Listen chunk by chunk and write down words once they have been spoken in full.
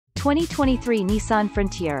2023 Nissan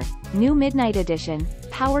Frontier, new Midnight Edition,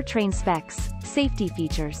 powertrain specs, safety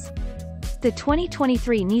features. The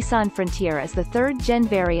 2023 Nissan Frontier is the third-gen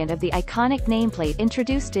variant of the iconic nameplate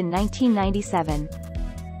introduced in 1997.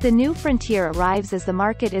 The new Frontier arrives as the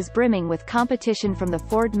market is brimming with competition from the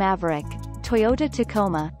Ford Maverick, Toyota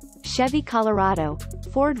Tacoma, Chevy Colorado,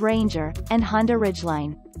 Ford Ranger, and Honda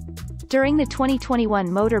Ridgeline. During the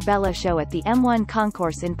 2021 Motor Bella show at the M1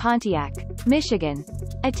 Concourse in Pontiac, Michigan,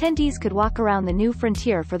 attendees could walk around the new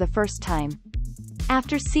Frontier for the first time.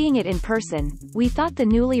 After seeing it in person, we thought the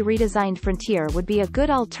newly redesigned Frontier would be a good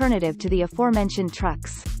alternative to the aforementioned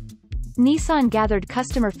trucks. Nissan gathered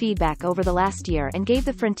customer feedback over the last year and gave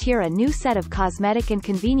the Frontier a new set of cosmetic and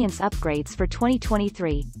convenience upgrades for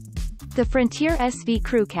 2023. The Frontier SV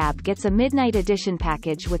Crew Cab gets a Midnight Edition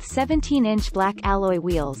package with 17-inch black alloy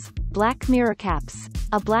wheels, black mirror caps,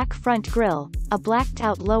 a black front grille, a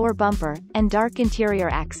blacked-out lower bumper, and dark interior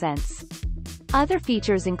accents. Other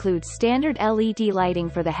features include standard LED lighting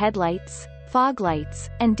for the headlights, fog lights,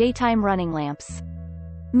 and daytime running lamps.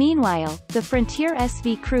 Meanwhile, the Frontier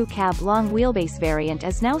SV Crew Cab long wheelbase variant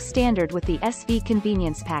is now standard with the SV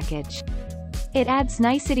Convenience package. It adds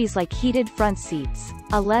niceties like heated front seats,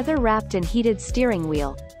 a leather-wrapped and heated steering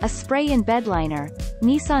wheel, a spray-in bed liner,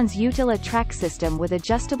 Nissan's Utila track system with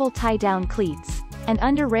adjustable tie-down cleats, and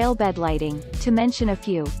under-rail bed lighting, to mention a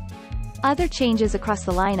few. Other changes across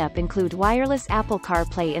the lineup include wireless Apple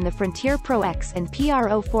CarPlay in the Frontier Pro X and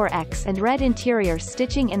Pro4X and red interior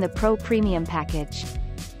stitching in the Pro Premium package.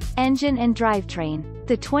 Engine and drivetrain.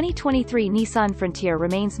 The 2023 Nissan Frontier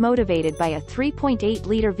remains motivated by a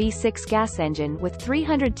 3.8-liter V6 gas engine with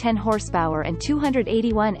 310 horsepower and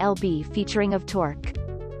 281 lb featuring of torque.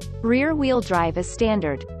 Rear-wheel drive is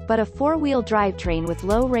standard, but a four-wheel drivetrain with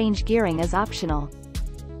low-range gearing is optional.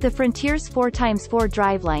 The Frontier's 4x4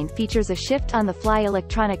 driveline features a shift-on-the-fly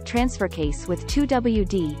electronic transfer case with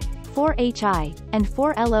 2WD, 4HI, and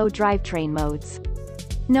 4LO drivetrain modes.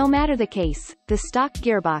 No matter the case, the stock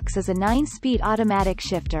gearbox is a 9-speed automatic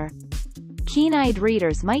shifter. Keen-eyed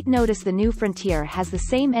readers might notice the new Frontier has the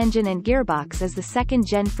same engine and gearbox as the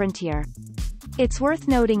second-gen Frontier. It's worth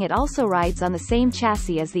noting it also rides on the same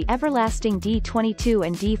chassis as the everlasting D22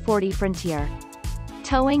 and D40 Frontier.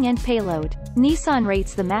 Towing and payload. Nissan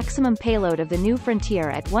rates the maximum payload of the new Frontier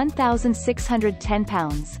at 1,610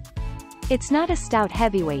 pounds. It's not a stout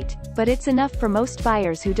heavyweight, but it's enough for most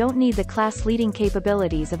buyers who don't need the class-leading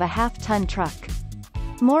capabilities of a half-ton truck.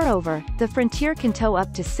 Moreover, the Frontier can tow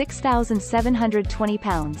up to 6,720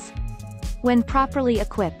 pounds. When properly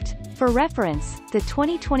equipped. For reference, the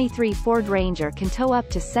 2023 Ford Ranger can tow up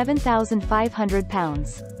to 7,500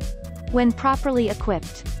 pounds. When properly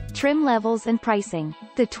equipped. Trim levels and pricing.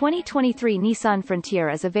 The 2023 Nissan Frontier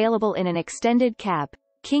is available in an extended cab,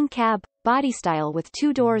 King Cab, body style with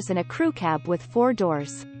 2 doors and a crew cab with 4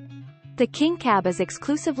 doors. The King Cab is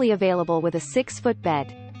exclusively available with a 6-foot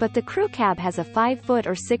bed, but the crew cab has a 5-foot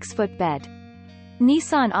or 6-foot bed.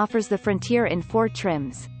 Nissan offers the Frontier in 4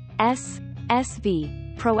 trims: S,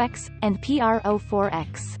 SV, Pro X, and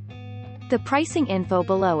Pro4X. The pricing info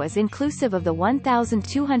below is inclusive of the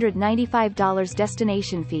 $1,295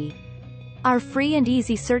 destination fee. Our free and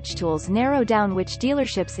easy search tools narrow down which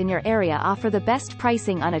dealerships in your area offer the best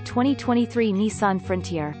pricing on a 2023 Nissan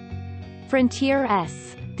Frontier. Frontier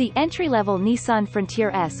S. The entry-level Nissan Frontier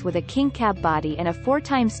S with a King Cab body and a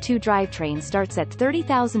 4x2 drivetrain starts at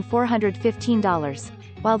 $30,415,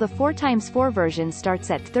 while the 4x4 version starts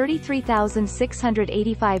at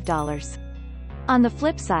 $33,685. On the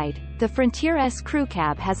flip side, the Frontier S Crew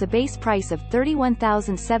Cab has a base price of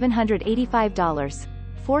 $31,785,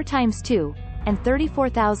 4x2, and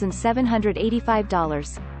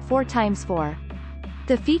 $34,785, 4x4.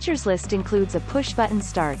 The features list includes a push-button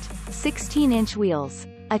start, 16-inch wheels,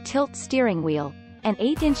 a tilt steering wheel, an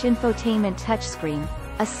 8-inch infotainment touchscreen,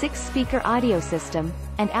 a 6-speaker audio system,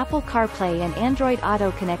 and Apple CarPlay and Android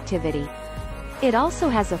Auto connectivity. It also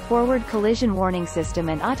has a forward collision warning system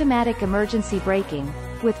and automatic emergency braking,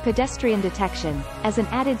 with pedestrian detection, as an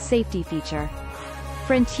added safety feature.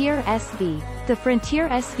 Frontier SV. The Frontier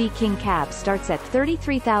SV King Cab starts at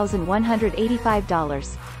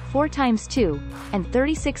 $33,185, 4x2, and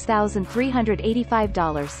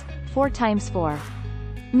 $36,385, 4x4.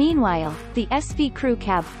 Meanwhile, the SV Crew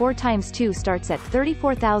Cab 4x2 starts at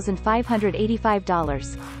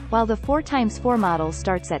 $34,585, while the 4x4 model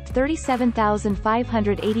starts at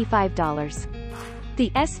 $37,585. The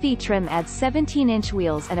SV trim adds 17-inch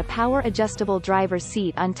wheels and a power-adjustable driver's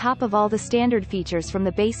seat on top of all the standard features from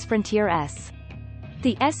the base Frontier S.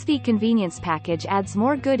 The SV Convenience package adds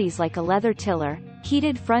more goodies like a leather tiller,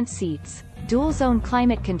 heated front seats, dual-zone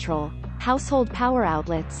climate control, household power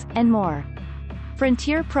outlets, and more.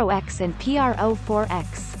 Frontier Pro X and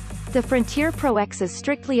Pro4X. The Frontier Pro X is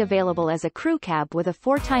strictly available as a crew cab with a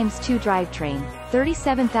 4x2 drivetrain,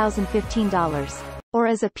 $37,015, or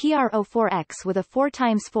as a Pro4X with a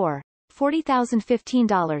 4x4,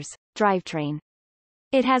 $40,015, drivetrain.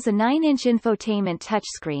 It has a 9-inch infotainment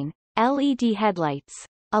touchscreen, LED headlights,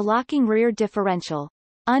 a locking rear differential,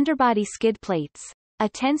 underbody skid plates, a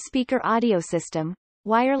 10-speaker audio system,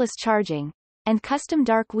 wireless charging, and custom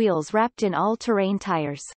dark wheels wrapped in all-terrain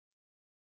tires.